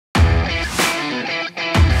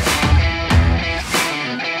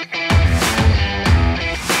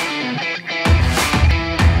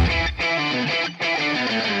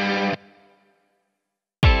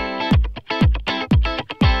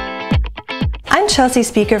I'm Chelsea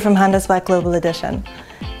Speaker from Handelsblatt Global Edition.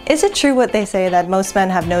 Is it true what they say that most men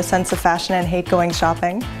have no sense of fashion and hate going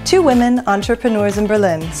shopping? Two women entrepreneurs in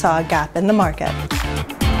Berlin saw a gap in the market.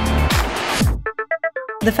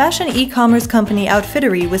 The fashion e-commerce company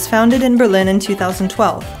Outfittery was founded in Berlin in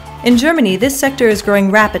 2012. In Germany, this sector is growing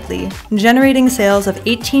rapidly, generating sales of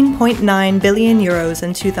 18.9 billion euros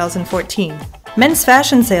in 2014. Men's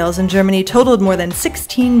fashion sales in Germany totaled more than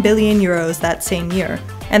 16 billion euros that same year,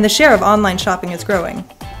 and the share of online shopping is growing.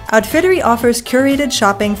 Outfittery offers curated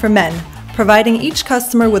shopping for men, providing each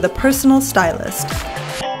customer with a personal stylist.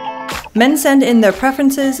 Men send in their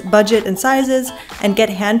preferences, budget, and sizes, and get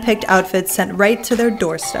hand-picked outfits sent right to their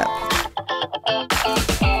doorstep.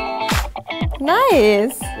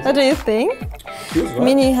 Nice! What do you think? Feels right. I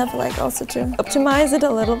mean, you have like also to optimize it a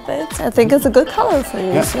little bit. I think it's a good color for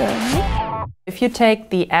you. Yeah. If you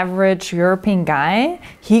take the average European guy,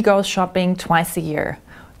 he goes shopping twice a year.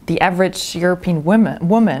 The average European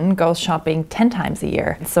woman goes shopping 10 times a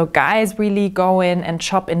year. So guys really go in and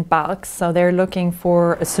shop in bulk, so they're looking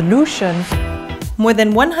for a solution. More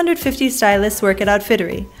than 150 stylists work at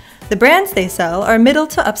Outfittery. The brands they sell are middle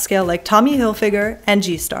to upscale like Tommy Hilfiger and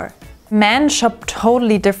G-Star. Men shop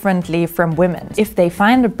totally differently from women. If they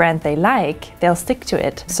find a brand they like, they'll stick to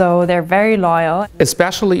it. So they're very loyal.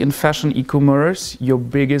 Especially in fashion e-commerce, your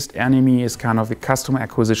biggest enemy is kind of the customer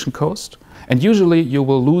acquisition cost. And usually you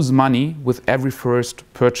will lose money with every first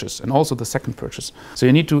purchase and also the second purchase. So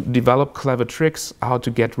you need to develop clever tricks how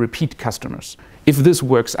to get repeat customers. If this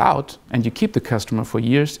works out and you keep the customer for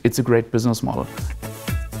years, it's a great business model.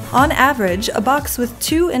 On average, a box with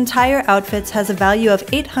 2 entire outfits has a value of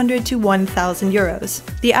 800 to 1,000 euros.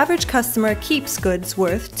 The average customer keeps goods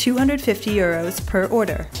worth 250 euros per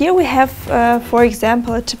order. Here we have, for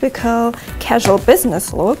example, a typical casual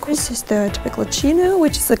business look. This is the typical chino,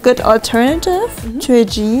 which is a good alternative to a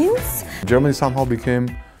jeans. Germany somehow became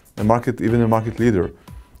even a market leader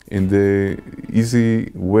in the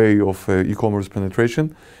easy way of e-commerce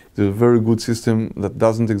penetration. It's a very good system that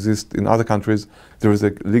doesn't exist in other countries. There is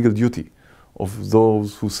a legal duty of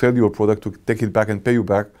those who sell your product to take it back and pay you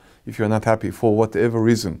back if you're not happy for whatever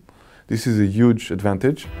reason. This is a huge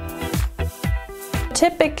advantage.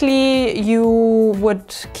 Typically, you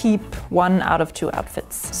would keep 1 out of 2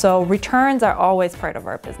 outfits. So returns are always part of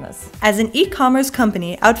our business. As an e-commerce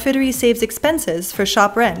company, Outfittery saves expenses for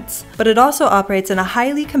shop rents, but it also operates in a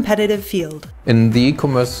highly competitive field. In the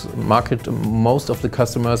e-commerce market, most of the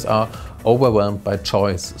customers are overwhelmed by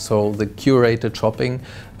choice. So the curated shopping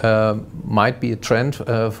might be a trend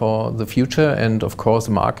for the future and of course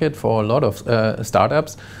a market for a lot of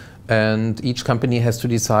startups. And each company has to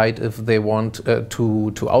decide if they want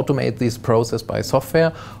to automate this process by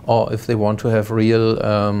software or if they want to have real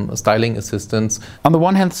styling assistants. On the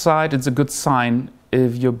one hand side, it's a good sign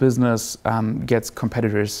if your business gets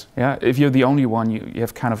competitors. Yeah? If you're the only one, you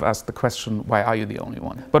have kind of asked the question, why are you the only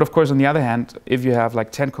one? But of course, on the other hand, if you have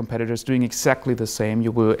like 10 competitors doing exactly the same,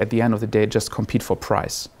 you will at the end of the day just compete for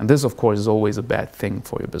price. And this of course is always a bad thing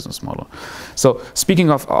for your business model. So speaking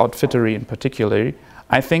of Outfittery in particular,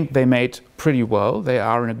 I think they made pretty well. They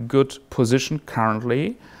are in a good position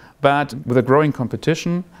currently, but with a growing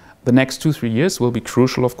competition, the next 2-3 years will be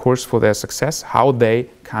crucial, of course, for their success, how they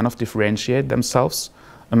kind of differentiate themselves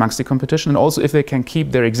amongst the competition, and also if they can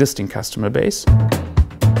keep their existing customer base.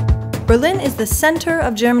 Berlin is the center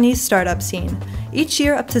of Germany's startup scene. Each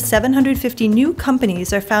year, up to 750 new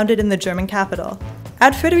companies are founded in the German capital.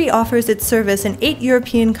 Outfittery offers its service in 8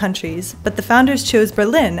 European countries, but the founders chose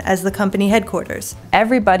Berlin as the company headquarters.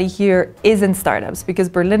 Everybody here is in startups because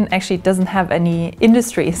Berlin actually doesn't have any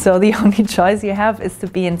industry, so the only choice you have is to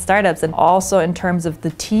be in startups. And also in terms of the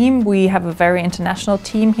team, we have a very international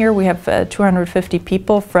team here. We have 250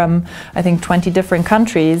 people from, I think, 20 different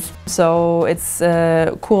countries. So it's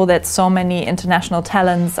cool that so many international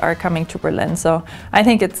talents are coming to Berlin. So I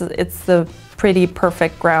think it's the pretty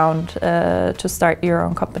perfect ground to start your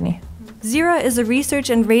own company. Zira is a research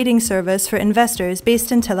and rating service for investors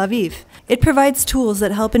based in Tel Aviv. It provides tools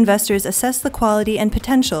that help investors assess the quality and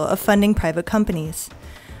potential of funding private companies.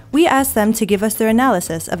 We asked them to give us their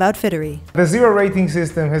analysis of Outfittery. The Zira rating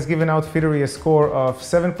system has given Outfittery a score of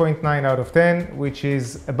 7.9 out of 10, which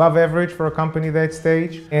is above average for a company that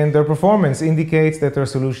stage, and their performance indicates that their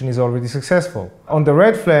solution is already successful. On the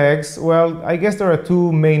red flags, well, I guess there are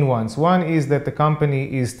 2 main ones. One is that the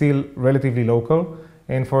company is still relatively local,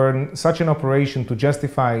 and for such an operation to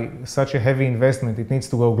justify such a heavy investment, it needs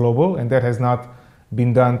to go global, and that has not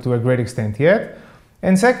been done to a great extent yet.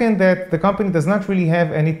 And second, that the company does not really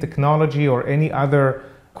have any technology or any other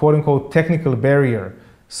quote-unquote technical barrier.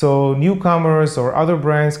 so newcomers or other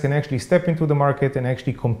brands can actually step into the market and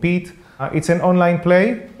actually compete. It's an online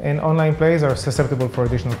play, and online plays are susceptible for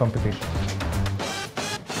additional competition.